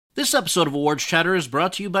This episode of Awards Chatter is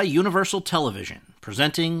brought to you by Universal Television,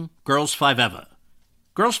 presenting Girls 5 Eva.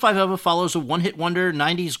 Girls 5 Eva follows a one-hit wonder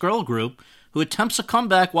 90s girl group who attempts a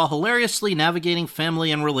comeback while hilariously navigating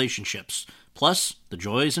family and relationships, plus the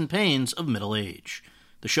joys and pains of middle age.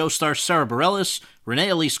 The show stars Sarah Bareilles, Renee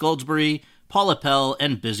Elise Goldsberry, Paula Pell,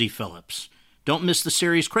 and Busy Phillips. Don't miss the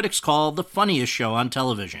series critics call the funniest show on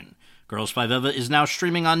television. Girls 5 Eva is now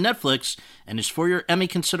streaming on Netflix and is for your Emmy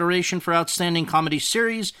consideration for Outstanding Comedy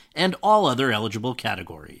Series and all other eligible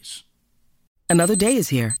categories. Another day is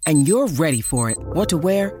here, and you're ready for it. What to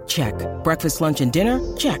wear? Check. Breakfast, lunch, and dinner?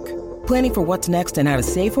 Check. Planning for what's next and how to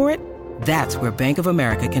save for it? That's where Bank of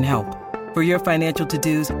America can help. For your financial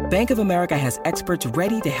to-dos, Bank of America has experts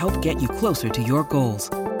ready to help get you closer to your goals.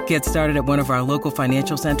 Get started at one of our local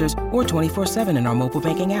financial centers or 24/7 in our mobile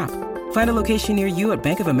banking app. Find a location near you at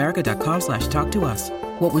bankofamerica.com/talktous.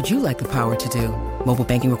 What would you like the power to do? Mobile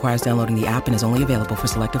banking requires downloading the app and is only available for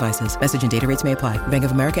select devices. Message and data rates may apply. Bank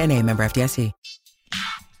of America N.A., member FDIC.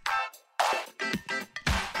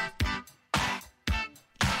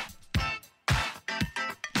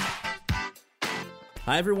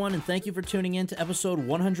 Hi, everyone, and thank you for tuning in to episode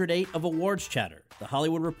 108 of Awards Chatter, the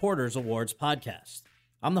Hollywood Reporter's Awards podcast.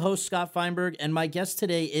 I'm the host, Scott Feinberg, and my guest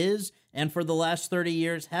today is, and for the last 30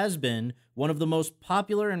 years has been, one of the most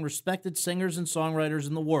popular and respected singers and songwriters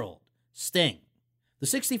in the world, Sting. The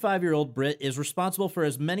 65-year-old Brit is responsible for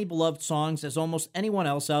as many beloved songs as almost anyone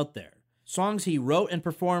else out there. Songs he wrote and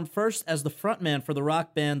performed first as the frontman for the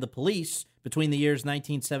rock band The Police between the years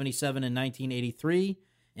 1977 and 1983,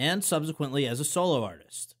 and subsequently as a solo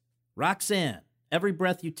artist. Roxanne, Every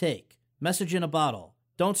Breath You Take, Message in a Bottle,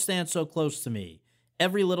 Don't Stand So Close to Me,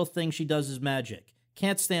 Every Little Thing She Does Is Magic,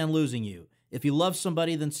 Can't Stand Losing You, If You Love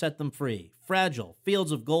Somebody Then Set Them Free, Fragile,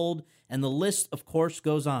 Fields of Gold, and the list, of course,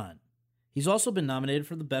 goes on. He's also been nominated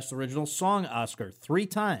for the Best Original Song Oscar 3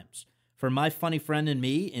 times, for My Funny Friend and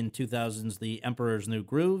Me in 2000's The Emperor's New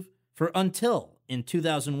Groove, for Until in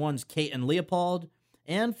 2001's Kate and Leopold,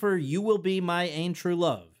 and for You Will Be My Ain True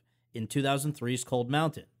Love in 2003's Cold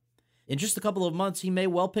Mountain. In just a couple of months, he may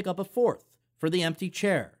well pick up a 4th for The Empty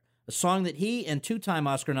Chair, a song that he and 2-time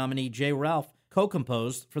Oscar nominee Jay Ralph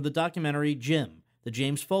co-composed for the documentary Jim, the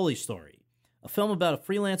James Foley Story, a film about a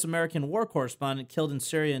freelance American war correspondent killed in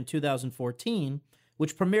Syria in 2014,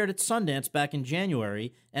 which premiered at Sundance back in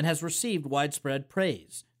January and has received widespread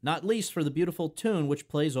praise, not least for the beautiful tune which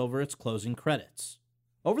plays over its closing credits.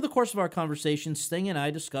 Over the course of our conversation, Sting and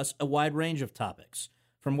I discuss a wide range of topics,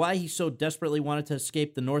 from why he so desperately wanted to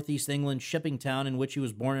escape the Northeast England shipping town in which he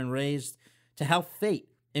was born and raised, to how fate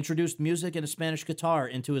introduced music and a Spanish guitar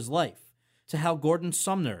into his life, to how Gordon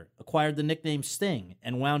Sumner acquired the nickname Sting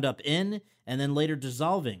and wound up in, and then later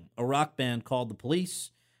dissolving, a rock band called The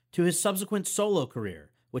Police, to his subsequent solo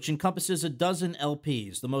career, which encompasses a dozen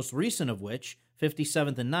LPs, the most recent of which,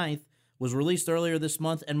 57th and 9th, was released earlier this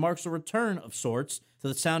month and marks a return of sorts to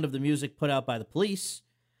the sound of the music put out by The Police,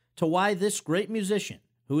 to why this great musician,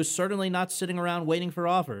 who is certainly not sitting around waiting for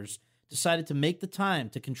offers, decided to make the time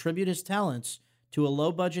to contribute his talents to a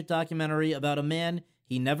low-budget documentary about a man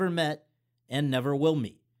he never met and never will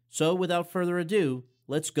meet. So, without further ado,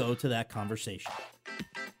 let's go to that conversation.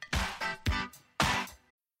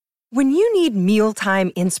 When you need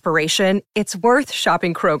mealtime inspiration, it's worth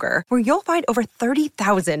shopping Kroger, where you'll find over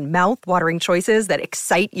 30,000 mouth-watering choices that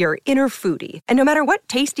excite your inner foodie. And no matter what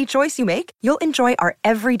tasty choice you make, you'll enjoy our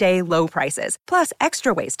everyday low prices, plus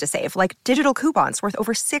extra ways to save, like digital coupons worth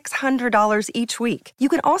over $600 each week. You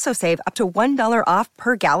can also save up to $1 off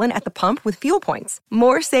per gallon at the pump with fuel points.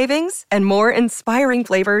 More savings and more inspiring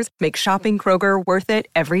flavors make shopping Kroger worth it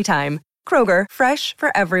every time. Kroger, fresh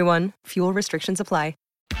for everyone. Fuel restrictions apply.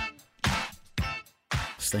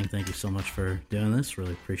 Sting, thank you so much for doing this.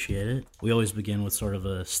 Really appreciate it. We always begin with sort of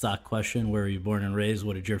a stock question. Where were you born and raised?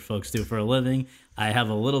 What did your folks do for a living? I have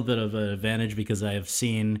a little bit of an advantage because I have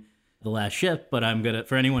seen The Last Ship, but I'm going to,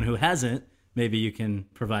 for anyone who hasn't, maybe you can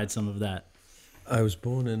provide some of that. I was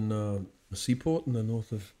born in a seaport in the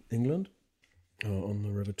north of England, on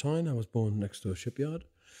the River Tyne. I was born next to a shipyard.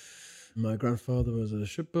 My grandfather was a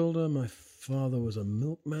shipbuilder. My father was a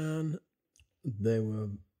milkman. They were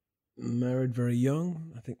married very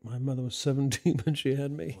young. I think my mother was 17 when she had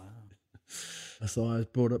me. Wow. So I was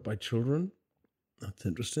brought up by children. That's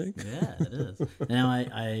interesting. Yeah, it is. Now,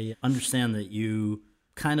 I understand that you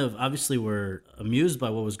kind of obviously were amused by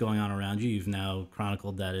what was going on around you. You've now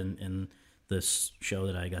chronicled that in this show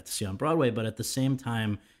that I got to see on Broadway. But at the same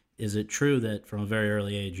time, is it true that from a very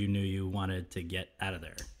early age you knew you wanted to get out of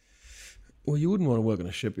there? Well, you wouldn't want to work in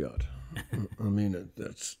a shipyard. I mean,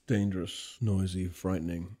 that's dangerous, noisy,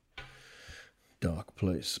 frightening, dark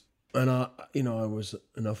place. And I was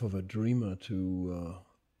enough of a dreamer to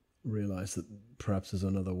realize that perhaps there's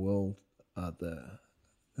another world out there.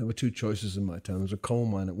 There were two choices in my town. There was a coal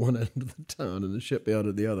mine at one end of the town and a shipyard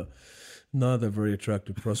at the other. Neither very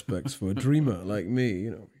attractive prospects for a dreamer like me,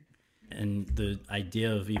 And the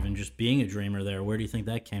idea of even just being a dreamer there, where do you think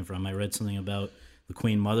that came from? I read something about the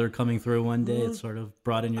Queen Mother coming through one day. It sort of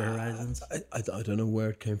broadened your horizons. I don't know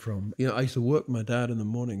where it came from. I used to work with my dad in the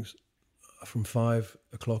mornings from 5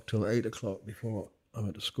 o'clock till 8 o'clock before I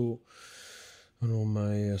went to school. And all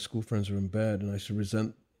my school friends were in bed, and I used to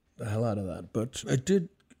resent the hell out of that. But it did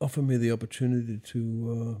offer me the opportunity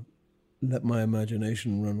to let my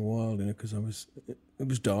imagination run wild, because it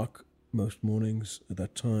was dark most mornings at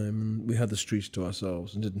that time, and we had the streets to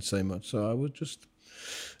ourselves and didn't say much. So I would just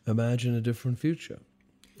imagine a different future.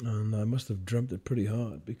 And I must have dreamt it pretty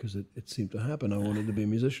hard, because it seemed to happen. I wanted to be a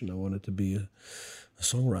musician. I wanted to be a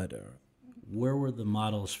songwriter. Where were the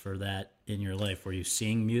models for that in your life? Were you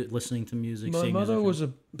listening to music? My mother was a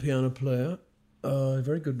piano player, a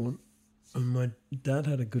very good one. And my dad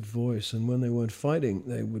had a good voice. And when they weren't fighting,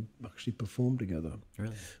 they would actually perform together.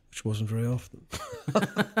 Really? Which wasn't very often.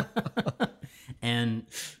 And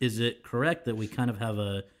is it correct that we kind of have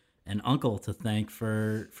an uncle to thank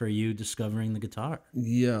for you discovering the guitar?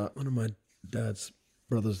 Yeah. One of my dad's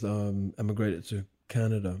brothers emigrated to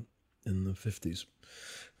Canada in the 50s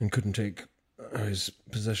and couldn't take his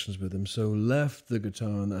possessions with him, so left the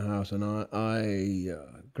guitar in the house, and I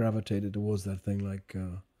gravitated towards that thing like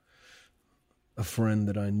a friend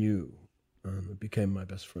that I knew, and it became my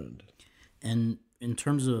best friend. And in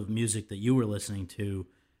terms of music that you were listening to,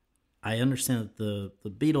 I understand that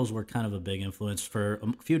the Beatles were kind of a big influence for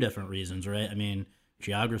a few different reasons, right? I mean,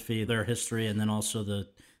 geography, their history, and then also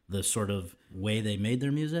the sort of way they made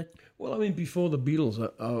their music. Well, I mean, before the Beatles,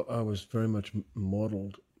 I was very much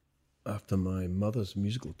modeled after my mother's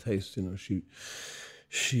musical taste.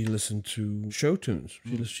 She listened to show tunes.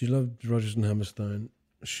 She loved Rodgers and Hammerstein.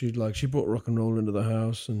 She brought rock and roll into the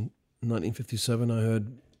house. And in 1957, I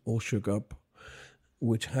heard All Shook Up,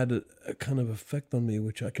 which had a kind of effect on me,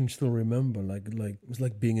 which I can still remember. It was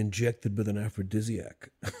like being injected with an aphrodisiac,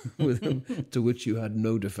 to which you had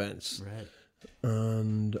no defense. Right.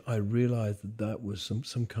 And I realized that was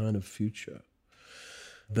some kind of future.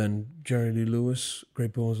 Then Jerry Lee Lewis,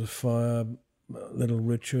 Great Balls of Fire, Little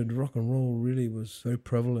Richard, rock and roll really was very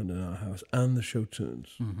prevalent in our house, and the show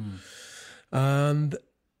tunes. Mm-hmm. And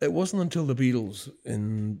it wasn't until the Beatles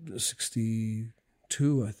in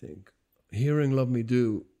 1962, I think, hearing Love Me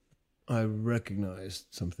Do, I recognized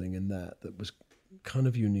something in that was kind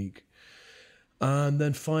of unique. And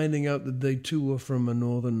then finding out that they too were from a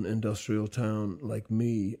northern industrial town like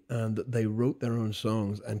me, and that they wrote their own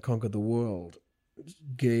songs and conquered the world,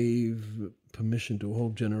 gave permission to a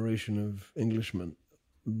whole generation of Englishmen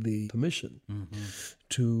the permission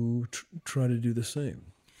to try to do the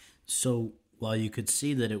same. So while you could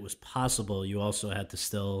see that it was possible, you also had to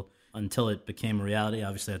still, until it became a reality,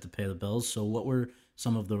 obviously had to pay the bills. So what were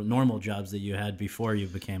some of the normal jobs that you had before you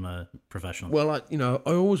became a professional? Well, I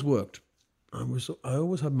always worked. I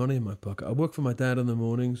always had money in my pocket. I worked for my dad in the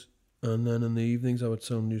mornings, and then in the evenings I would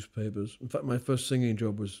sell newspapers. In fact, my first singing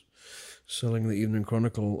job was selling the Evening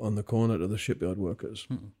Chronicle on the corner to the shipyard workers.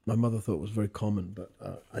 My mother thought it was very common, but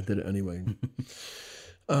I did it anyway.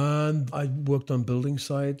 And I worked on building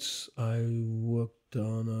sites. I worked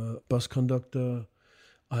on a bus conductor.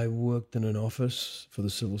 I worked in an office for the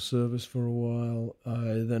civil service for a while.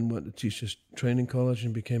 I then went to teachers training college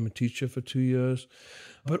and became a teacher for 2 years.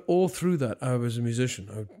 But all through that, I was a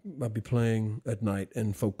musician. I'd be playing at night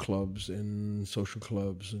in folk clubs, in social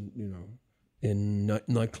clubs, and in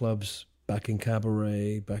nightclubs, backing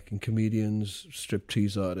cabaret, backing comedians,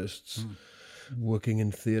 striptease artists, working in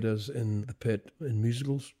theaters, in the pit, in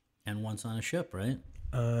musicals. And once on a ship, right?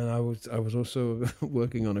 And I was also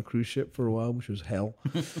working on a cruise ship for a while, which was hell.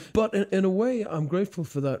 But in a way, I'm grateful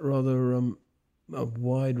for that rather a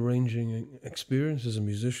wide-ranging experience as a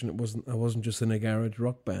musician. I wasn't just in a garage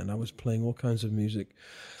rock band. I was playing all kinds of music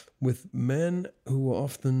with men who were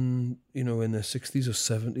often, in their 60s or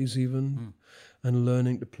 70s even, and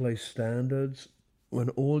learning to play standards. When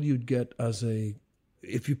all you'd get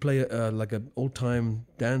if you play like an old-time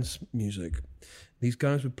dance music, these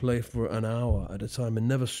guys would play for an hour at a time and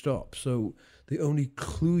never stop. So the only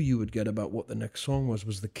clue you would get about what the next song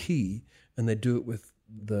was the key, and they'd do it with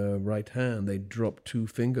the right hand. They'd drop 2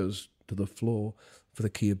 fingers to the floor for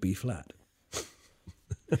the key of B flat.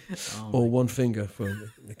 Or 1 finger for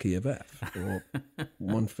the key of F, or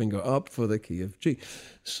 1 finger up for the key of G.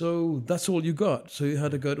 So that's all you got. So you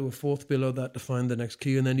had to go to a 4th below that to find the next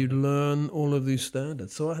key, and then you'd learn all of these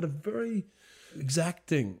standards. So I had a very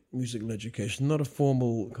exacting musical education, not a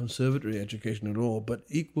formal conservatory education at all, but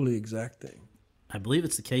equally exacting. I believe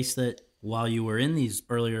it's the case that while you were in these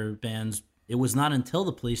earlier bands, it was not until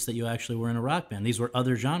the Police that you actually were in a rock band. These were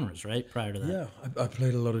other genres, right, prior to that? Yeah, I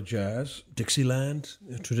played a lot of jazz, Dixieland,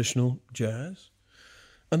 traditional jazz.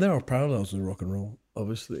 And there are parallels with rock and roll,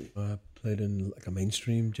 obviously. I played in like a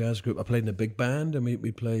mainstream jazz group. I played in a big band, and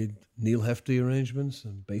we played Neil Hefti arrangements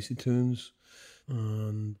and bassy tunes.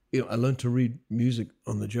 And I learned to read music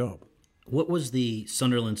on the job. What was the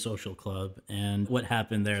Sunderland Social Club, and what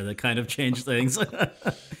happened there that kind of changed things?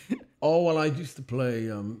 Oh, well, I used to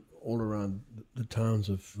play all around the towns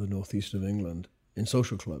of the northeast of England in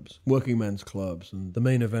social clubs, working men's clubs. And the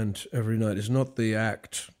main event every night is not the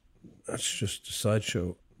act. That's just a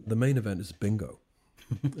sideshow. The main event is bingo.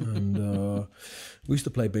 And we used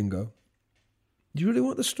to play bingo. Do you really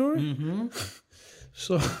want the story? Mm-hmm.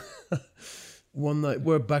 So one night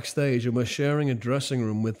we're backstage and we're sharing a dressing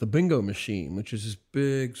room with the bingo machine, which is this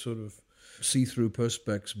big sort of see-through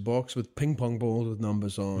Perspex box with ping pong balls with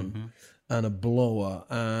numbers on and a blower.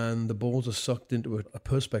 And the balls are sucked into a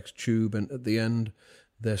Perspex tube, and at the end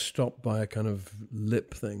they're stopped by a kind of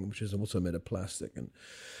lip thing, which is also made of plastic. And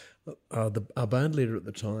our band leader at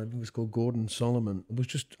the time, who was called Gordon Solomon, was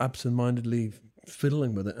just absentmindedly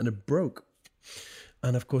fiddling with it, and it broke.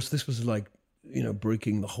 And of course, this was like,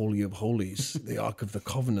 breaking the Holy of Holies. The Ark of the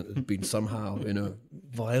Covenant had been somehow,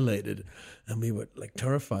 violated. And we were like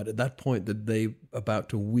terrified. At that point, that they about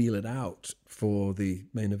to wheel it out for the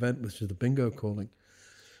main event, which is the bingo calling.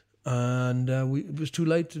 And it was too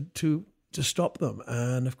late to stop them.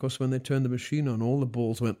 And of course, when they turned the machine on, all the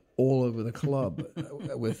balls went all over the club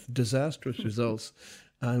with disastrous results.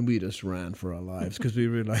 And we just ran for our lives because we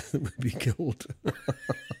realized that we'd be killed.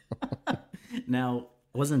 Now,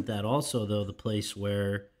 wasn't that also, though, the place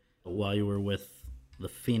where, while you were with the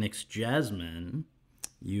Phoenix Jazzmen,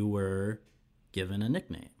 you were given a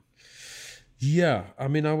nickname? Yeah. I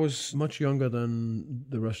mean, I was much younger than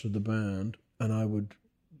the rest of the band, and I would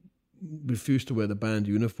refuse to wear the band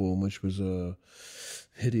uniform, which was a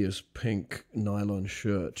hideous pink nylon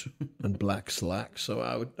shirt and black slacks. So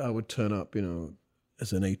I would turn up,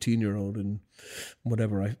 as an 18-year-old in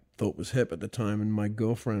whatever I thought was hip at the time, and my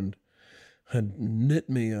girlfriend had knit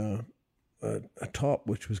me a top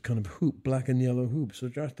which was kind of hoop, black and yellow hoops,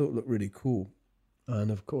 which I thought looked really cool.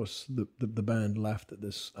 And of course, the band laughed at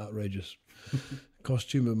this outrageous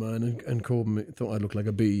costume of mine and called me, thought I looked like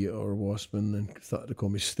a bee or a wasp, and then started to call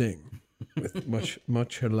me Sting with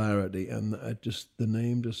much hilarity. And the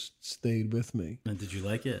name just stayed with me. And did you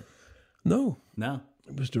like it? No.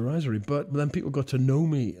 It was derisory. But then people got to know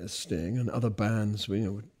me as Sting, and other bands,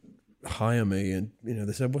 would hire me, and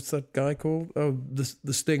they said, "What's that guy called?" "Oh,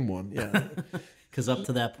 the Sting one." Yeah. Because up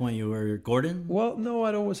to that point you were Gordon? Well, no,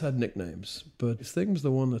 I'd always had nicknames, but Sting was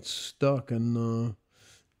the one that stuck, and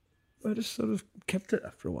I just sort of kept it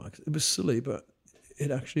after a while. It was silly, but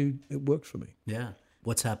it worked for me. Yeah.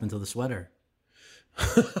 What's happened to the sweater?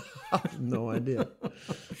 I have no idea.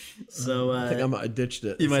 So I think I might have ditched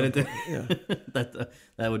it. You might have. Yeah.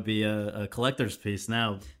 That would be a collector's piece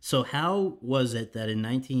now. So how was it that in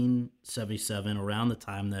 1977, around the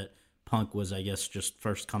time that punk was, I guess, just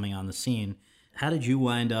first coming on the scene, how did you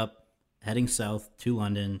wind up heading south to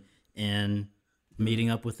London and meeting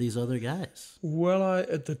up with these other guys? Well,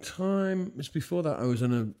 at the time, it's before that, I was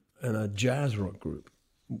in a jazz rock group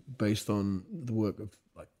based on the work of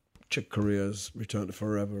like Chick Corea's Return to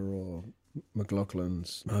Forever or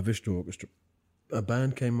McLaughlin's Vishnu Orchestra. A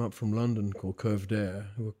band came up from London called Curved Air,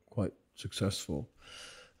 who were quite successful.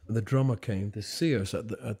 And the drummer came to see us at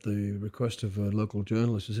the request of a local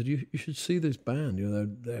journalist. He said, "You should see this band.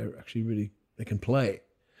 They're actually really, they can play."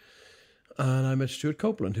 And I met Stuart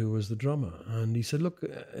Copeland, who was the drummer, and he said, "Look,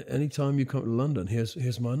 anytime you come to London,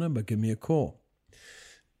 here's my number. Give me a call."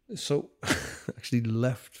 So, I actually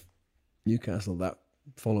left Newcastle that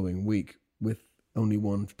following week with only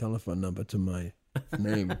one telephone number to my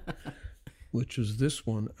name, which was this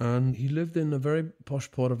one. And he lived in a very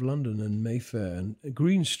posh part of London in Mayfair, and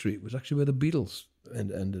Green Street was actually where the Beatles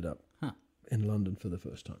ended up in London for the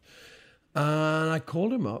first time. And I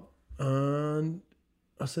called him up, and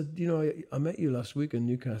I said, I met you last week in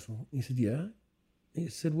Newcastle. He said, "Yeah." He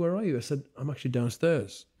said, "Where are you?" I said, "I'm actually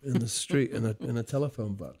downstairs in the street in a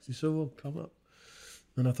telephone box." He said, "Well, come up."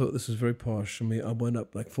 And I thought this was very posh. I went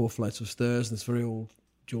up like 4 flights of stairs in this very old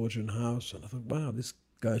Georgian house, and I thought, wow, this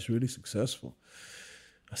guy's really successful.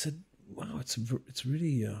 I said, "Wow, it's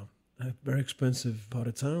really a very expensive part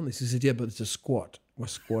of town." He said, "Yeah, but it's a squat. We're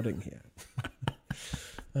squatting here."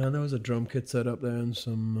 And there was a drum kit set up there and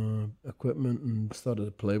some equipment, and started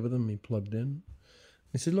to play with him. He plugged in.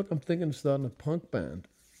 He said, look, I'm thinking of starting a punk band,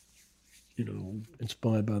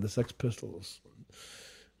 inspired by the Sex Pistols.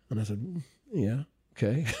 And I said, yeah,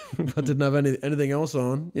 okay. I didn't have anything else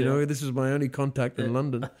on. This was my only contact in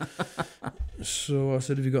London. So I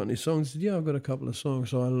said, have you got any songs? He said, yeah, I've got a couple of songs.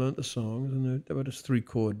 So I learned the songs, and they were just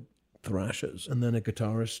 3-chord thrashers. And then a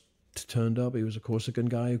guitarist turned up. He was a Corsican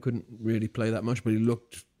guy who couldn't really play that much, but he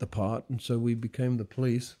looked the part. And so we became the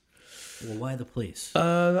Police. Well, why the Police?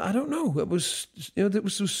 I don't know. It was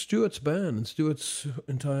Stuart's band and Stuart's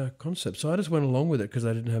entire concept. So I just went along with it because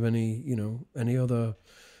I didn't have any other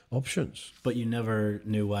options. But you never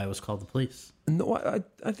knew why it was called the Police. No,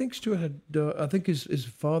 I think Stuart had. I think his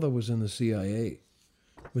father was in the CIA.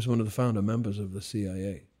 Was one of the founder members of the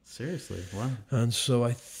CIA. Seriously, wow. And so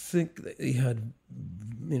I think that he had,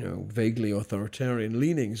 vaguely authoritarian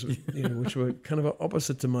leanings, which were kind of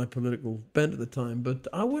opposite to my political bent at the time. But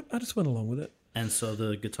I just went along with it. And so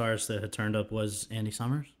the guitarist that had turned up was Andy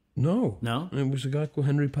Summers? No. No? It was a guy called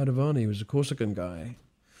Henry Padovani. He was a Corsican guy.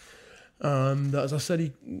 And as I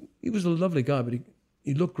said, he was a lovely guy, but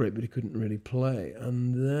he looked great, but he couldn't really play.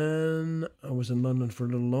 And then I was in London for a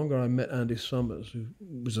little longer. I met Andy Summers, who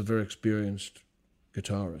was a very experienced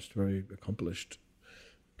guitarist, very accomplished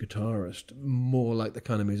guitarist, more like the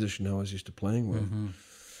kind of musician I was used to playing with.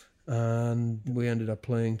 Mm-hmm. And we ended up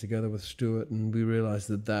playing together with Stuart, and we realized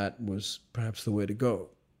that was perhaps the way to go.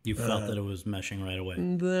 You felt that it was meshing right away.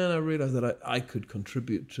 And then I realized that I could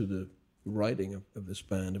contribute to the writing of this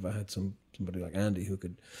band if I had somebody like Andy who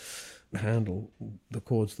could handle the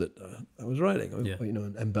chords that I was writing, and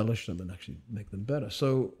embellish them and actually make them better.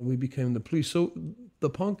 So we became the Police. So the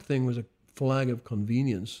punk thing was a flag of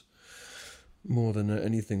convenience more than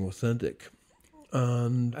anything authentic.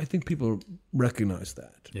 And I think people recognized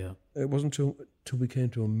that. Yeah. It wasn't till we came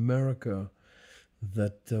to America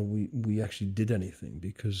that we actually did anything,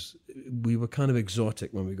 because we were kind of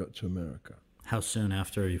exotic when we got to America. How soon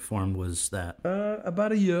after you formed was that?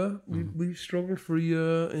 About a year. We struggled for a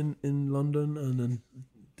year in London, and then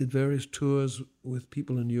did various tours with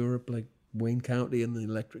people in Europe, like Wayne County and the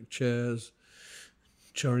Electric Chairs,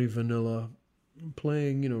 Cherry Vanilla,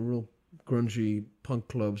 playing, real grungy punk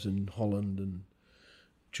clubs in Holland and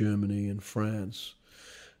Germany and France.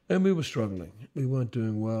 And we were struggling. We weren't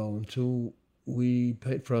doing well until we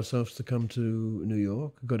paid for ourselves to come to New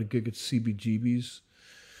York. Got a gig at CBGB's,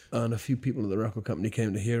 and a few people at the record company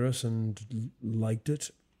came to hear us and liked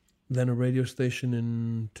it. Then a radio station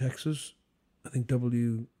in Texas, I think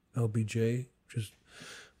WLBJ,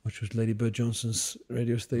 which was Lady Bird Johnson's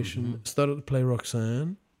radio station, started to play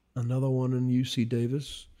Roxanne. Another one in UC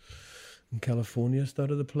Davis in California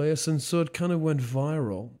started to play us. And so it kind of went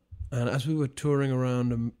viral. And as we were touring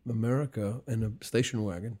around America in a station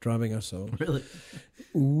wagon, driving ourselves, Really?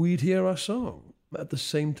 We'd hear our song at the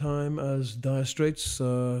same time as Dire Straits'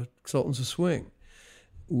 Sultans of Swing,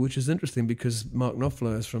 which is interesting because Mark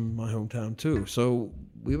Knopfler is from my hometown too. So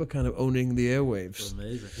we were kind of owning the airwaves.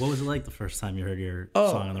 Amazing. What was it like the first time you heard your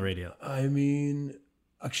song on the radio? I mean,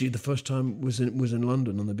 actually the first time was in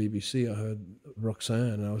London on the BBC. I heard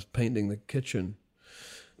Roxanne, and I was painting the kitchen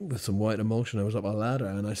with some white emulsion. I was up a ladder,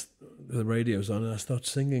 and the radio's on, and I start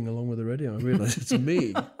singing along with the radio. I realized it's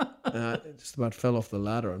me. I just about fell off the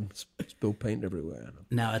ladder and spilled paint everywhere.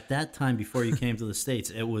 Now, at that time, before you came to the States,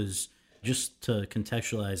 it was, just to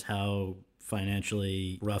contextualize how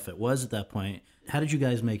financially rough it was at that point, how did you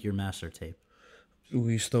guys make your master tape?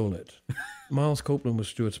 We stole it. Miles Copeland was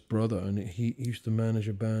Stuart's brother, and he used to manage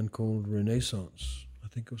a band called Renaissance. I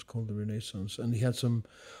think it was called the Renaissance. And he had some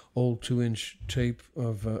old 2-inch tape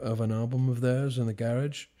of an album of theirs in the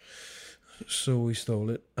garage. So we stole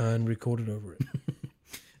it and recorded over it.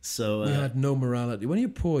 So we had no morality. When you're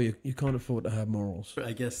poor, you can't afford to have morals.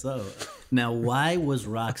 I guess so. Now, why was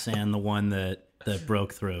Roxanne the one that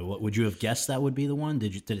broke through? What, would you have guessed that would be the one?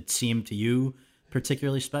 Did it seem to you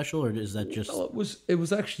particularly special, or is that just... Well, it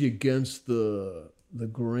was actually against the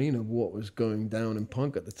grain of what was going down in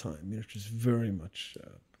punk at the time, which was very much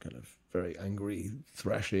kind of very angry,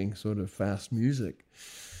 thrashing, sort of fast music.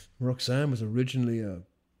 Roxanne was originally a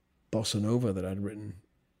bossa nova that I'd written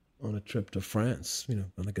on a trip to France,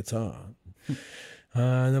 on the guitar.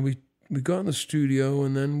 And then we got in the studio,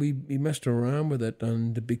 and then we messed around with it,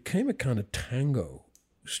 and it became a kind of tango.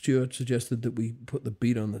 Stuart suggested that we put the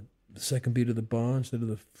beat on the second beat of the bar instead of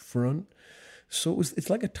the front. So it's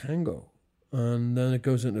like a tango. And then it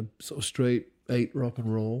goes into sort of straight 8 rock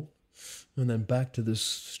and roll, and then back to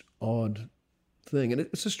this odd thing. And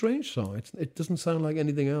it's a strange song. It doesn't sound like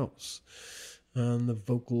anything else. And the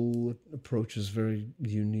vocal approach is very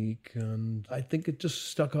unique, and I think it just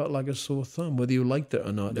stuck out like a sore thumb, whether you liked it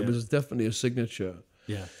or not. Yeah. It was definitely a signature.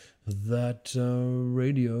 Yeah. that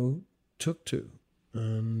radio took to.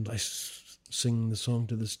 And I sing the song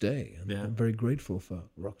to this day. And I'm very grateful for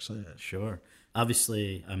Roxanne. Sure.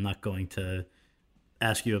 Obviously, I'm not going to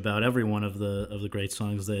ask you about every one of the great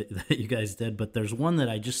songs that you guys did, but there's one that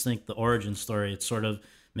I just think the origin story, it's sort of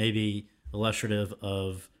maybe illustrative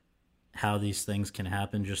of how these things can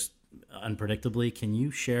happen just unpredictably. Can you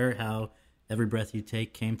share how Every Breath You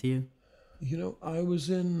Take came to you? You know, I was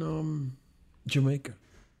in Jamaica,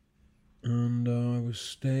 and I was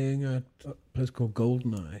staying at a place called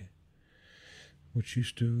Goldeneye, which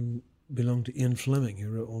used to belong to Ian Fleming. He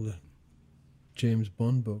wrote all the James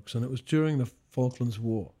Bond books, and it was during the Falklands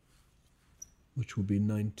War, which would be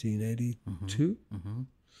 1982. Mm-hmm.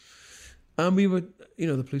 And we were,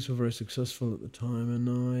 the police were very successful at the time, and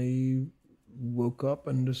I woke up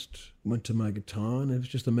and just went to my guitar, and it was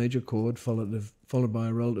just a major chord followed by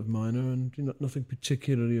a relative minor, and nothing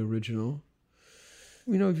particularly original.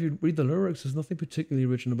 If you read the lyrics, there's nothing particularly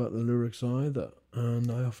original about the lyrics either, and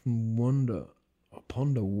I often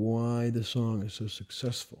ponder why the song is so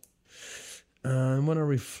successful. And when I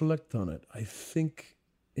reflect on it, I think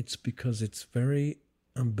it's because it's very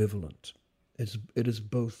ambivalent. It is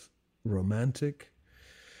both romantic,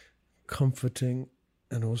 comforting,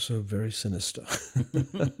 and also very sinister.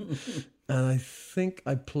 And I think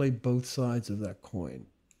I play both sides of that coin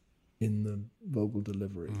in the vocal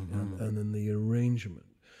delivery and in the arrangement.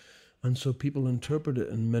 And so people interpret it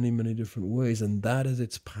in many, many different ways, and that is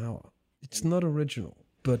its power. It's not original,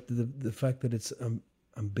 but the fact that it's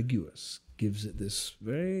ambiguous gives it this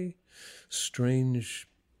very strange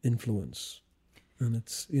influence. And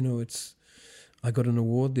I got an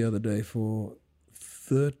award the other day for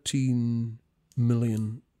 13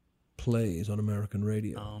 million plays on American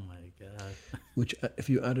radio. Oh my God. Which, if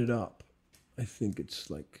you add it up, I think it's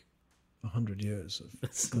like 100 years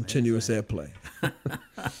of continuous airplay.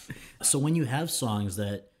 So when you have songs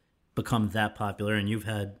that become that popular, and you've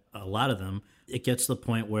had a lot of them, it gets to the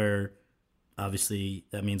point where obviously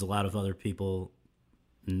that means a lot of other people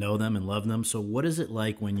know them and love them. So what is it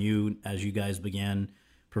like when as you guys began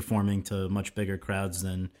performing to much bigger crowds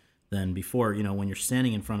than before, when you're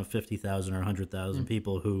standing in front of 50,000 or 100,000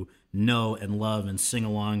 people who know and love and sing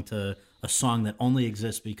along to a song that only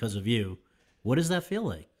exists because of you? What does that feel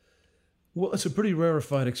like? Well, it's a pretty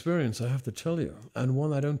rarefied experience, I have to tell you, and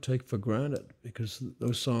one I don't take for granted, because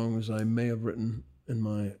those songs I may have written in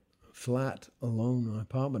my flat alone, my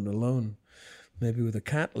apartment alone, maybe with a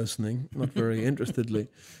cat listening, not very interestedly,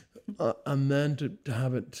 and then to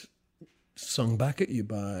have it sung back at you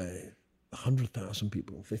by 100,000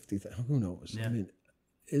 people, 50,000, who knows? Yeah. I mean,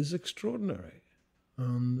 is extraordinary.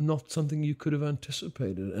 Not something you could have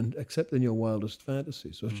anticipated, and except in your wildest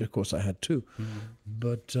fantasies, which of course I had too.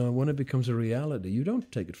 But when it becomes a reality, you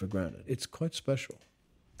don't take it for granted. It's quite special.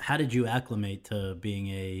 How did you acclimate to being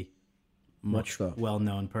a much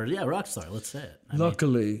well-known person? Yeah, rock star, let's say it.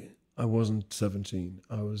 Luckily, I wasn't 17.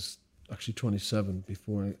 I was actually 27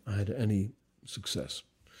 before I had any success.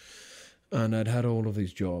 And I'd had all of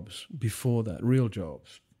these jobs before that, real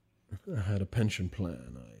jobs. I had a pension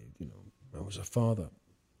plan. I was a father.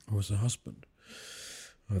 I was a husband.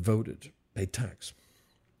 I voted, paid tax.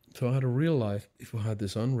 So I had a real life before I had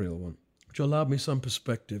this unreal one, which allowed me some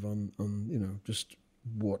perspective on just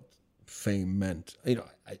what fame meant. It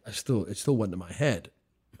still went to my head.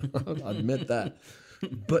 I'll admit that.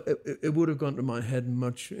 But it would have gone to my head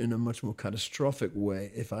in a much more catastrophic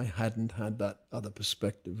way if I hadn't had that other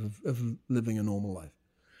perspective of living a normal life.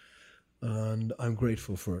 And I'm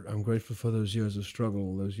grateful for it. I'm grateful for those years of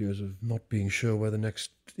struggle, those years of not being sure where the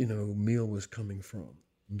next, meal was coming from.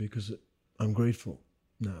 Because I'm grateful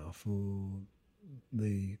now for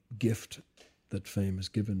the gift that fame has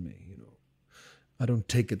given me, I don't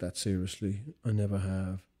take it that seriously. I never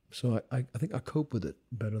have. So I think I cope with it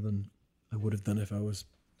better than I would have done if I was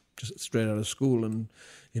just straight out of school and,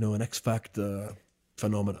 an X Factor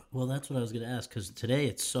phenomena. Well, that's what I was going to ask, because today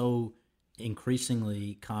it's so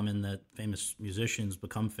increasingly common that famous musicians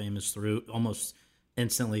become famous almost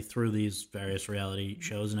instantly through these various reality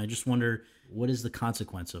shows. And I just wonder, what is the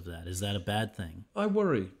consequence of that? Is that a bad thing? I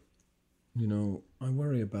worry. I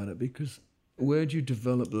worry about it, because where do you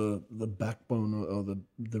develop the backbone or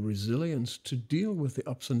the resilience to deal with the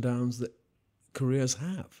ups and downs that careers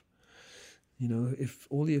have? If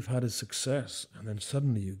all you've had is success and then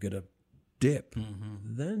suddenly you get a dip,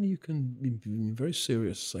 then you can be in very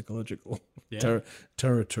serious psychological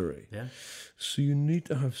territory. Yeah. So you need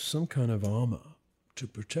to have some kind of armor to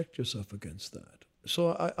protect yourself against that.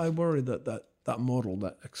 So I worry that model,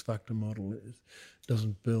 that X Factor model,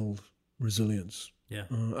 doesn't build resilience Yeah.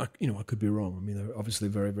 I could be wrong. I mean, there are obviously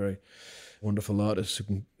very, very wonderful artists who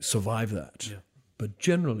can survive that. Yeah. But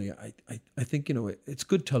generally, I think, it's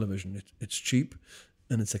good television. It's cheap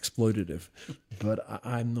and it's exploitative. But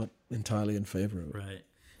I'm not entirely in favor of it. Right.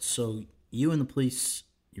 So you and the Police,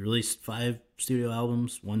 you released 5 studio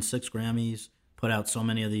albums, won 6 Grammys, put out so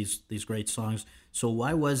many of these great songs. So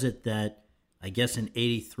why was it that, I guess in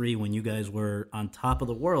 83, when you guys were on top of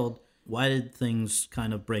the world, why did things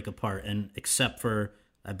kind of break apart? And except for,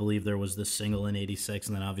 I believe there was this single in 86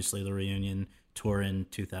 and then obviously the reunion tour in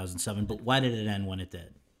 2007. But why did it end when it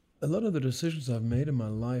did? A lot of the decisions I've made in my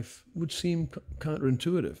life would seem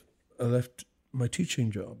counterintuitive. I left my teaching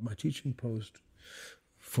job, my teaching post,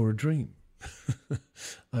 for a dream.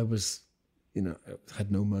 I was, I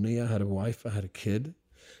had no money. I had a wife. I had a kid.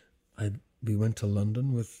 We went to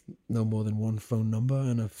London with no more than one phone number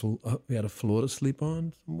and we had a floor to sleep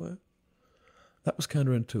on somewhere. That was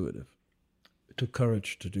counterintuitive. It took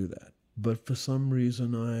courage to do that. But for some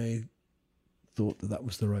reason, I thought that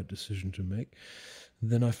was the right decision to make.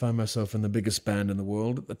 Then I found myself in the biggest band in the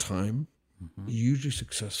world at the time, hugely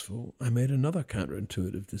successful. I made another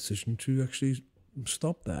counterintuitive decision to actually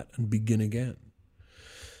stop that and begin again.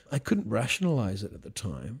 I couldn't rationalize it at the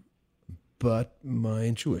time, but my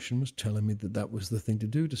intuition was telling me that was the thing to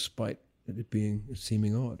do, despite it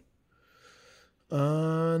seeming odd.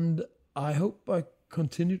 And I hope I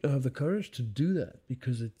continue to have the courage to do that,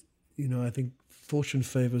 because I think fortune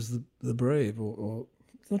favors the brave, or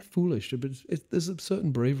it's not foolish, but there's a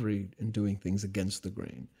certain bravery in doing things against the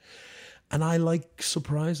grain. And I like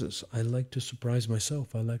surprises. I like to surprise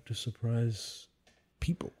myself. I like to surprise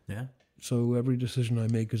people. Yeah. So every decision I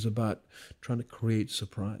make is about trying to create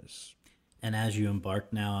surprise. And as you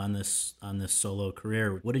embark now on this solo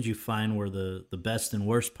career, what did you find were the best and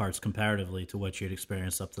worst parts comparatively to what you'd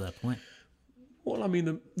experienced up to that point? Well, I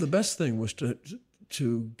mean, the best thing was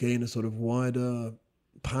to gain a sort of wider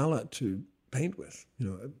palette to paint with,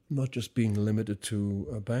 not just being limited to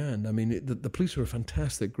a band. I mean, the Police were a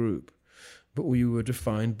fantastic group, but we were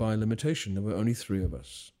defined by limitation. There were only 3 of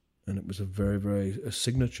us, and it was a very, very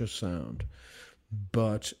signature sound,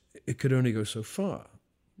 but it could only go so far.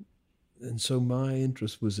 And so my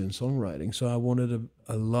interest was in songwriting. So I wanted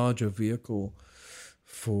a larger vehicle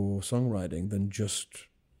for songwriting than just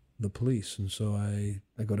the Police. And so I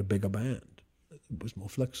got a bigger band. It was more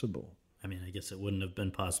flexible. I mean, I guess it wouldn't have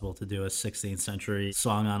been possible to do a 16th century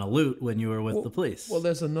song on a lute when you were with the Police. Well,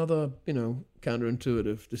 there's another,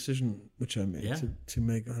 counterintuitive decision which I made to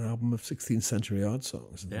make an album of 16th century art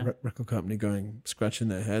songs. And the record company scratching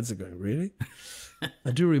their heads and going, really?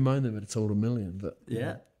 I do remind them that it's sold 1 million, but...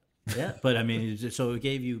 Yeah. Yeah, but I mean, so it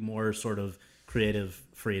gave you more sort of creative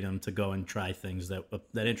freedom to go and try things that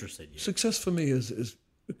interested you. Success for me is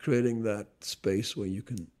creating that space where you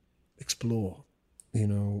can explore.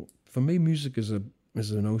 For me, music is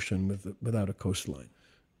an ocean without a coastline.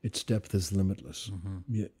 Its depth is limitless.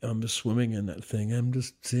 Yeah, I'm just swimming in that thing. I'm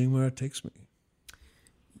just seeing where it takes me.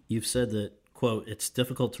 You've said that, quote, it's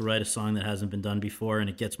difficult to write a song that hasn't been done before, and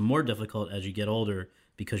it gets more difficult as you get older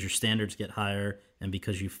because your standards get higher and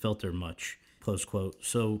because you filter much, close quote.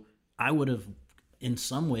 So I would have, in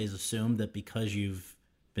some ways, assumed that because you've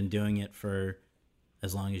been doing it for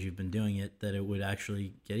as long as you've been doing it, that it would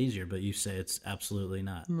actually get easier. But you say it's absolutely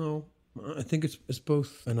not. No, I think it's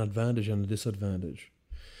both an advantage and a disadvantage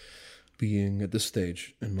being at this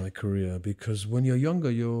stage in my career, because when you're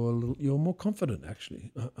younger, you're more confident,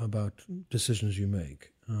 actually, about decisions you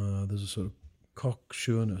make. There's a sort of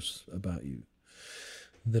cocksureness about you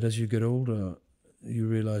that as you get older, you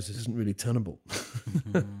realize it isn't really tenable.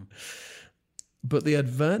 But the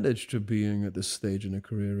advantage to being at this stage in a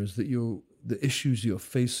career is that the issues you're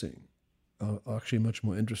facing are actually much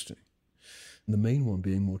more interesting. And the main one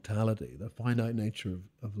being mortality, the finite nature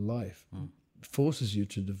of life, forces you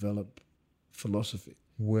to develop philosophy.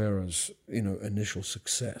 Whereas, initial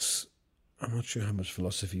success, I'm not sure how much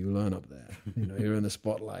philosophy you learn up there. You're in the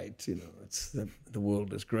spotlight, it's the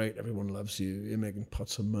world is great, everyone loves you, you're making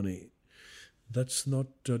pots of money. That's not,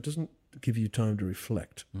 doesn't give you time to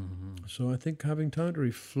reflect. So I think having time to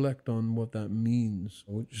reflect on what that means,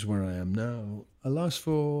 which is where I am now, allows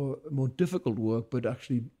for more difficult work, but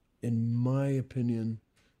actually, in my opinion,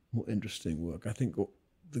 more interesting work. I think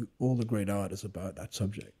all the great art is about that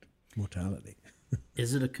subject, mortality.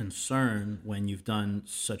 Is it a concern when you've done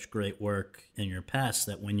such great work in your past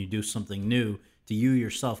that when you do something new, do you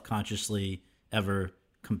yourself consciously ever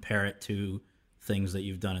compare it to things that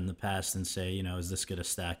you've done in the past and say, is this going to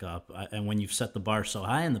stack up? And when you've set the bar so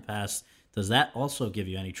high in the past, does that also give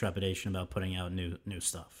you any trepidation about putting out new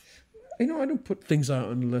stuff? I don't put things out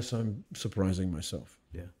unless I'm surprising myself.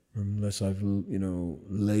 Yeah. unless I've,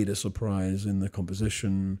 laid a surprise in the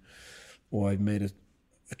composition, or I've made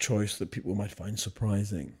a choice that people might find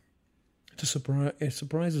surprising. It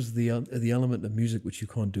surprises the element of music which you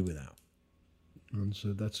can't do without. And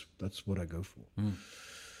so that's what I go for.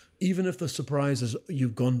 Even if the surprise is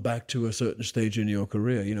you've gone back to a certain stage in your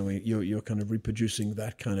career, you're kind of reproducing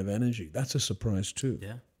that kind of energy. That's a surprise too,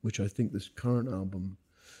 which I think this current album,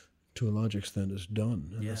 to a large extent, has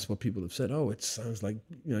done. And that's what people have said. Oh, it sounds like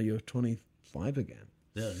you're 25 again.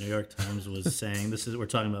 Yeah, New York Times was saying we're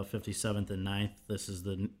talking about 57th and 9th. This is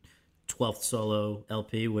the 12th solo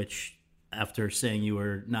LP, which after saying you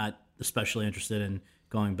were not especially interested in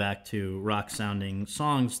going back to rock-sounding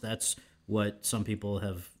songs, that's what some people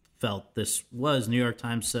have felt this was. New York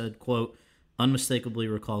Times said, quote, unmistakably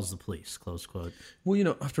recalls the Police, close quote. Well,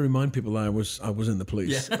 I have to remind people that I was in the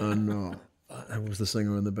Police, and I was the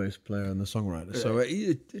singer and the bass player and the songwriter. Right. So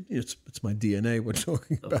it's my DNA we're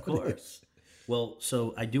talking about. Of course. Well,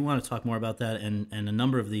 so I do want to talk more about that and a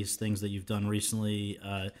number of these things that you've done recently,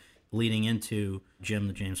 leading into Jim,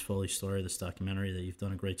 the James Foley story, this documentary that you've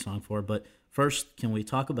done a great song for. But first, can we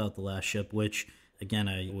talk about The Last Ship, which, again,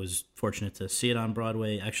 I was fortunate to see it on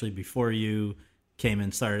Broadway actually before you came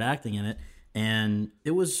and started acting in it. And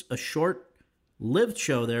it was a short-lived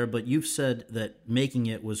show there, but you've said that making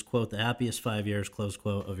it was, quote, the happiest 5 years, close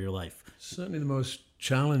quote, of your life. Certainly the most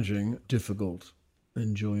challenging, difficult,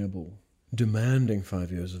 enjoyable, demanding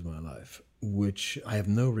 5 years of my life, which I have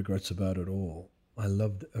no regrets about at all. I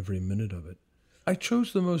loved every minute of it. I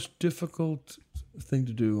chose the most difficult thing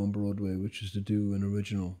to do on Broadway, which is to do an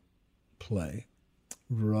original play,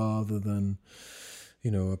 rather than,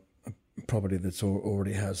 a property that's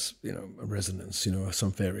already has, a resonance,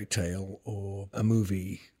 some fairy tale or a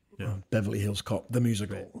movie, Beverly Hills Cop, the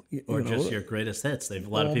musical. Right. Or just your greatest hits. They've a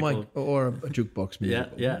lot of people. Or a jukebox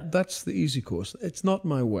musical. Yeah. That's the easy course. It's not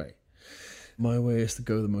my way. My way is to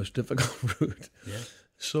go the most difficult route. Yeah.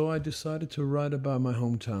 So I decided to write about my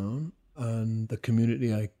hometown and the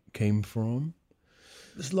community I came from.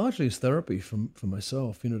 It's largely as therapy for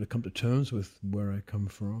myself, to come to terms with where I come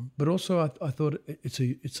from. But also I thought it's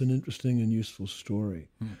an interesting and useful story,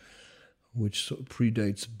 which sort of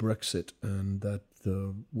predates Brexit and that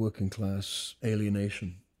the working class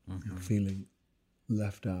alienation, feeling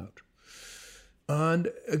left out.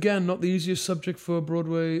 And again, not the easiest subject for a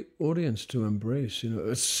Broadway audience to embrace.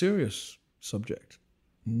 A serious subject,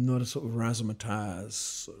 not a sort of razzmatazz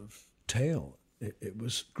sort of tale. It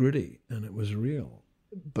was gritty and it was real.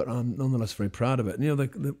 But I'm nonetheless very proud of it. And,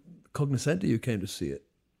 the cognoscenti who came to see it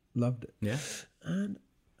loved it. Yeah. And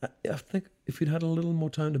I think if we'd had a little more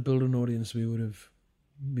time to build an audience, we would have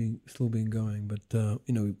still been going. But,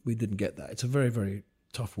 we didn't get that. It's a very, very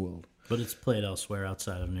tough world. But it's played elsewhere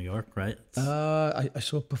outside of New York, right? I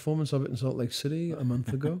saw a performance of it in Salt Lake City a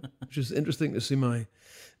month ago, which is interesting to see my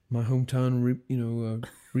hometown,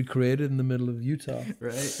 recreated in the middle of Utah.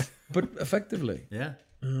 Right. But effectively. Yeah.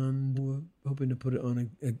 And we're hoping to put it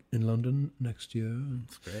on in London next year.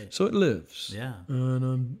 That's great. So it lives. Yeah. And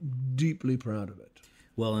I'm deeply proud of it.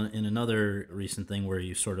 Well, in another recent thing where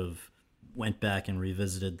you sort of went back and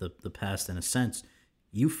revisited the past in a sense,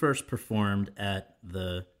 you first performed at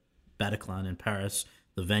the Bataclan in Paris,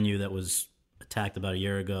 the venue that was attacked about a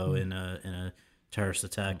year ago in a terrorist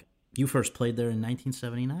attack. You first played there in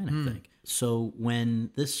 1979, I think. So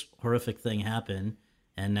when this horrific thing happened,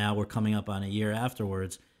 and now we're coming up on a year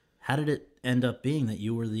afterwards, how did it end up being that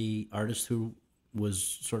you were the artist who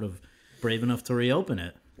was sort of brave enough to reopen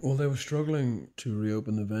it? Well, they were struggling to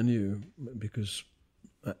reopen the venue because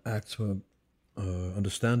acts were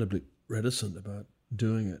understandably reticent about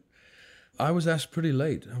doing it. I was asked pretty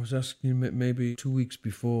late. I was asked maybe 2 weeks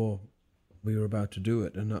before we were about to do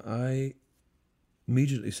it, and I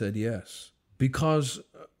immediately said yes because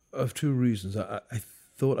of two reasons. I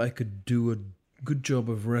thought I could do a good job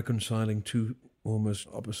of reconciling two almost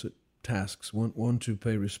opposite tasks. One to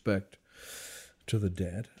pay respect to the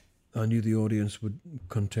dead. I knew the audience would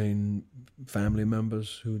contain family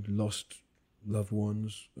members who'd lost loved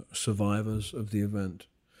ones, survivors of the event.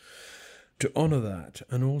 To honor that,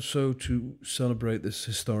 and also to celebrate this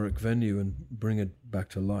historic venue and bring it back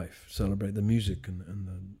to life, celebrate the music and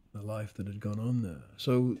the life that had gone on there.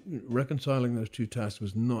 So reconciling those two tasks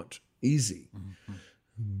was not easy,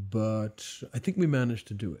 but I think we managed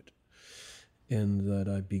to do it. In that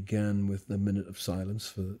I began with a minute of silence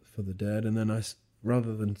for the dead, and then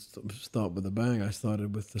rather than start with a bang, I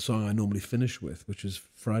started with the song I normally finish with, which is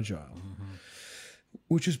Fragile.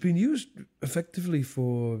 Which has been used effectively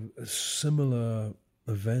for similar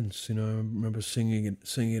events. I remember singing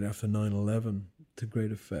it after 9/11 to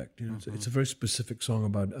great effect. It's a very specific song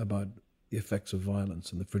about the effects of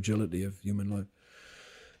violence and the fragility of human life.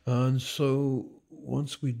 And so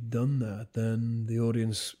once we'd done that, then the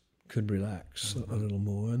audience could relax a little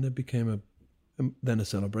more, and it became then a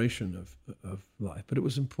celebration of life. But it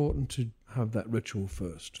was important to have that ritual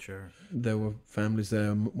first. Sure. There were families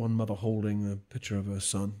there, one mother holding a picture of her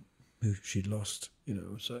son who she'd lost,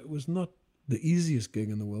 so it was not the easiest gig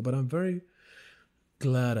in the world, but I'm very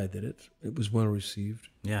glad I did it. It was well received.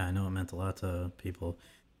 Yeah, I know it meant a lot to people.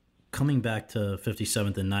 Coming back to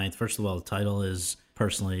 57th and 9th, first of all, the title is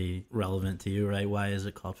personally relevant to you, right? Why is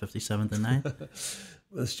it called 57th and 9th?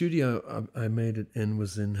 The studio I made it in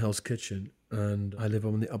was in Hell's Kitchen, and I live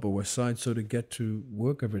on the Upper West Side, so to get to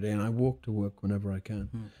work every day, and I walk to work whenever I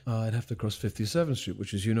can, I'd have to cross 57th Street,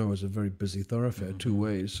 which, as you know, is a very busy thoroughfare, two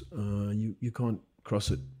ways. You can't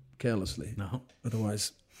cross it carelessly. No.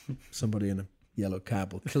 Otherwise, somebody in a yellow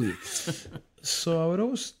cab will kill you. So I would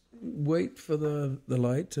always wait for the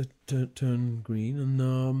light to turn green,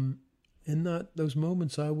 and in those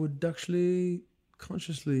moments I would actually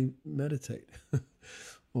consciously meditate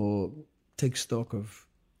or take stock of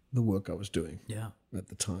the work I was doing at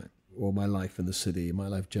the time, or my life in the city, my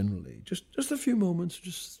life generally. Just a few moments,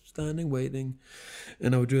 just standing, waiting.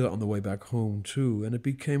 And I would do that on the way back home too, and it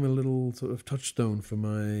became a little sort of touchstone for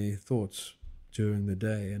my thoughts during the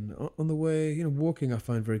day. And on the way, walking I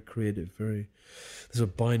find very creative, there's a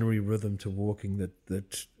binary rhythm to walking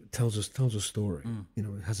that tells a story. It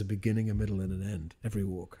has a beginning, a middle, and an end. Every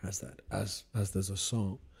walk has that, as there's a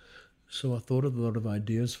song. So I thought of a lot of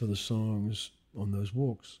ideas for the songs on those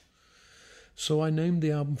walks. So I named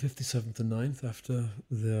the album 57th and 9th after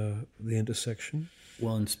the intersection.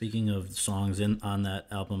 Well, and speaking of songs on that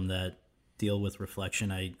album that deal with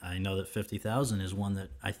reflection, I know that 50,000 is one that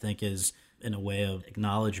I think is in a way of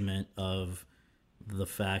acknowledgement of the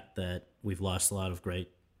fact that we've lost a lot of great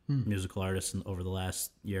musical artists over the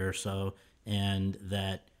last year or so, and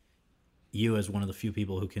that you, as one of the few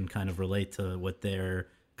people who can kind of relate to what their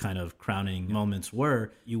kind of crowning moments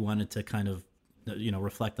were, you wanted to kind of,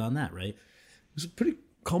 reflect on that, right? It was a pretty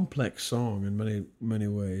complex song in many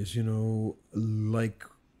ways, like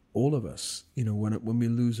all of us, when we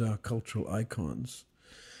lose our cultural icons,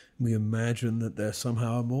 we imagine that they're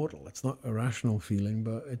somehow immortal. It's not a rational feeling,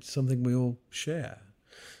 but it's something we all share.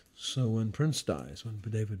 So when Prince dies, when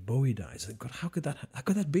David Bowie dies, I think, God, how could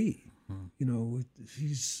that be?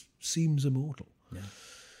 He seems immortal. Yeah.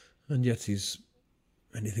 And yet he's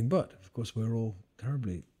anything but. Of course, we're all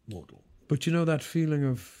terribly mortal. But that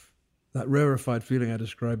feeling that rarefied feeling I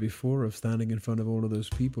described before of standing in front of all of those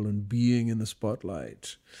people and being in the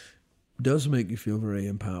spotlight does make you feel very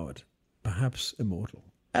empowered, perhaps immortal.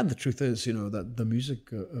 And the truth is, that the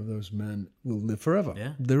music of those men will live forever.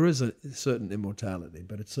 Yeah. There is a certain immortality,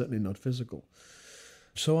 but it's certainly not physical.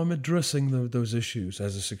 So I'm addressing those issues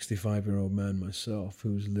as a 65-year-old man myself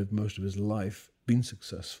who's lived most of his life, been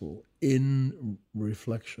successful in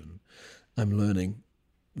reflection. I'm learning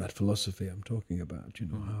that philosophy I'm talking about,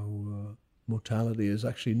 how mortality is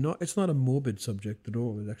actually it's not a morbid subject at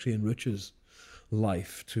all. It actually enriches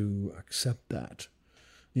life to accept that.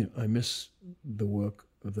 I miss the work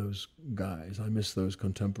of those guys. I miss those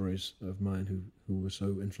contemporaries of mine who were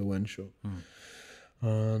so influential.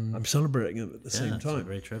 And I'm celebrating it at the same time. It's a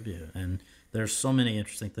great tribute. And there's so many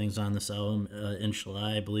interesting things on this album.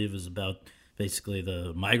 Inshallah, I believe, is about basically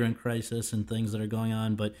the migrant crisis and things that are going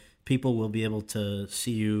on. But people will be able to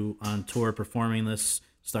see you on tour performing this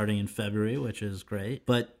starting in February, which is great.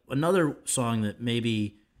 But another song that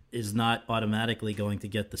maybe is not automatically going to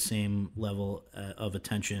get the same level of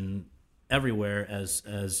attention everywhere as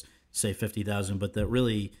say 50,000, but that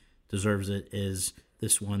really deserves it is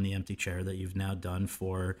this one, The Empty Chair, that you've now done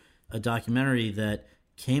for a documentary that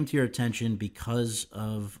came to your attention because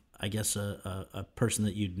of, I guess, a person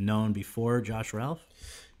that you'd known before, Josh Ralph?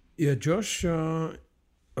 Yeah, Josh, I've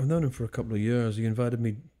known him for a couple of years. He invited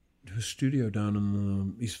me to his studio down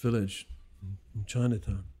in East Village in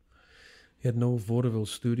Chinatown. He had an old vaudeville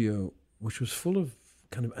studio, which was full of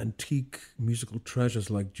kind of antique musical treasures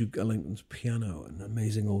like Duke Ellington's piano and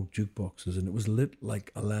amazing old jukeboxes, and it was lit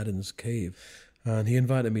like Aladdin's cave. And he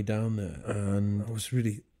invited me down there, and I was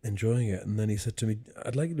really enjoying it. And then he said to me,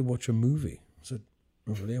 "I'd like you to watch a movie." I said,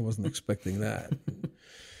 "Oh, really? I wasn't expecting that."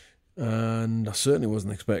 And I certainly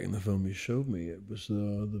wasn't expecting the film you showed me. It was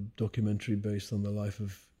the documentary based on the life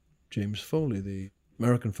of James Foley, the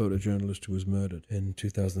American photojournalist who was murdered in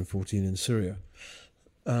 2014 in Syria.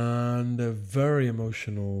 And a very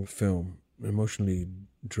emotional film, emotionally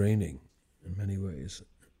draining in many ways.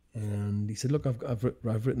 And he said, "Look, I've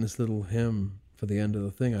written this little hymn for the end of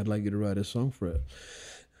the thing. I'd like you to write a song for it."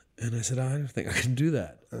 And I said, I don't think I can do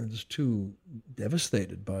that. I'm just too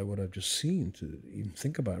devastated by what I've just seen to even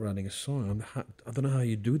think about writing a song. I don't know how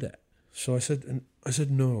you do that. So I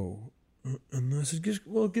said no. And I said,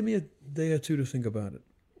 well, give me a day or two to think about it.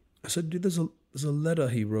 I said, dude, there's a letter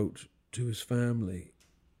he wrote to his family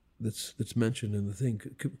that's mentioned in the thing.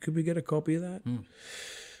 Could we get a copy of that?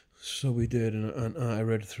 So we did, and I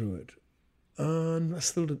read through it. And I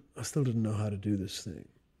still didn't know how to do this thing.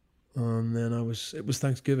 And then it was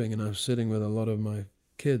Thanksgiving, and I was sitting with a lot of my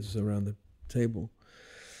kids around the table.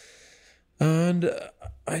 And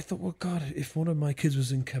I thought, well, God, if one of my kids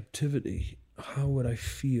was in captivity, how would I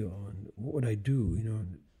feel? And what would I do? You know,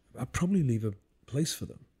 I'd probably leave a place for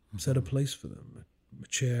them, set a place for them, a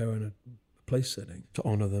chair and a place setting to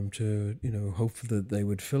honor them, to, you know, hope that they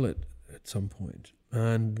would fill it at some point.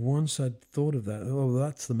 And once I'd thought of that, oh,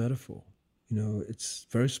 that's the metaphor. You know, it's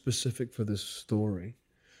very specific for this story.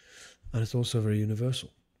 And it's also very universal.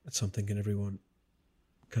 It's something that everyone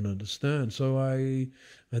can understand. So I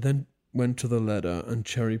then went to the letter and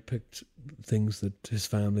cherry-picked things that his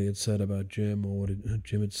family had said about Jim, or what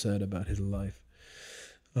Jim had said about his life,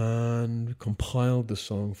 and compiled the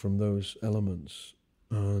song from those elements.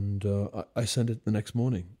 And I sent it the next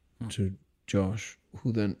morning to Josh,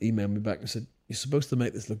 who then emailed me back and said, "You're supposed to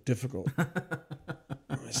make this look difficult."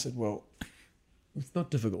 I said, well, it's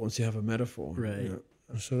not difficult once you have a metaphor. Right. You know?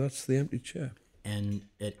 So that's The Empty Chair. And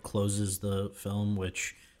it closes the film,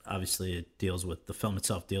 which obviously the film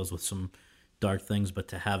itself deals with some dark things, but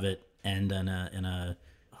to have it end in a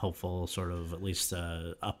hopeful, sort of at least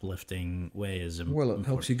uplifting way is important. Well, it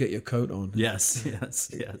helps you get your coat on. Yes.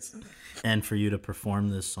 And for you to perform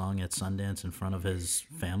this song at Sundance in front of his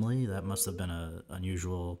family, that must have been an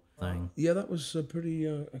unusual thing. Yeah, that was a pretty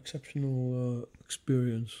exceptional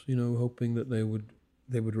experience, you know, hoping that they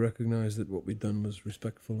would recognize that what we'd done was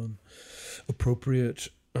respectful and appropriate.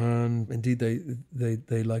 And indeed,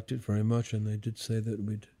 they liked it very much, and they did say that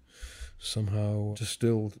we'd somehow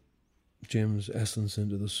distilled Jim's essence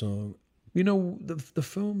into the song. You know, the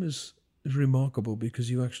film is remarkable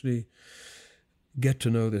because you actually get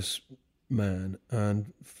to know this man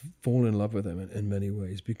and fall in love with him in many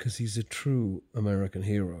ways, because he's a true American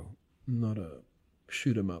hero, not a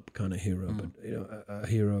shoot 'em up kind of hero, but you know, a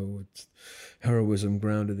hero with heroism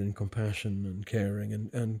grounded in compassion and caring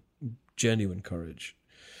and genuine courage.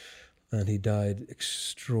 And he died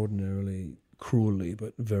extraordinarily cruelly,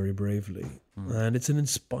 but very bravely. And it's an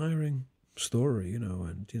inspiring story, you know.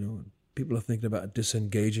 And you know, people are thinking about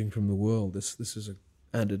disengaging from the world. This is an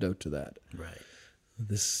antidote to that. Right.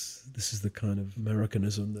 This is the kind of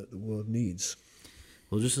Americanism that the world needs.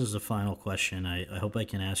 Well, just as a final question, I hope I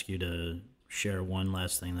can ask you to share one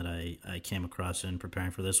last thing that I came across in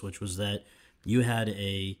preparing for this, which was that you had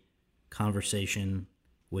a conversation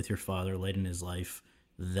with your father late in his life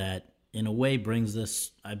that in a way brings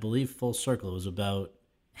this, I believe, full circle. It was about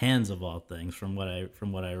hands of all things, from what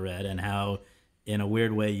I read, and how in a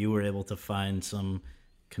weird way you were able to find some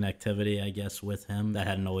connectivity, I guess, with him that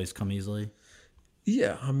hadn't always come easily.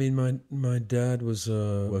 Yeah, I mean, my dad was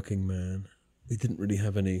a working man. He didn't really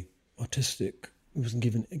have any artistic. He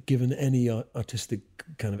wasn't given any artistic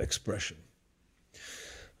kind of expression.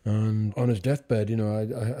 And on his deathbed, you know,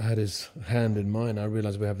 I had his hand in mine. I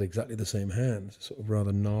realized we have exactly the same hand, sort of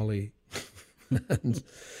rather gnarly. And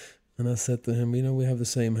I said to him, you know, we have the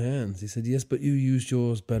same hands. He said, yes, but you used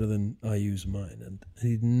yours better than I use mine. And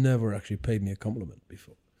he'd never actually paid me a compliment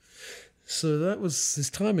before. So his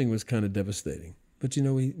timing was kind of devastating. But, you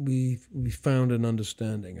know, we found an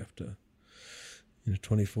understanding after,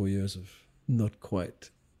 24 years of not quite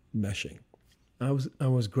meshing. I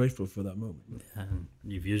was grateful for that moment. And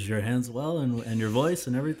you've used your hands well and your voice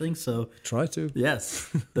and everything, so... Try to. Yes.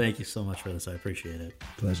 Thank you so much for this. I appreciate it.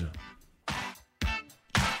 Pleasure.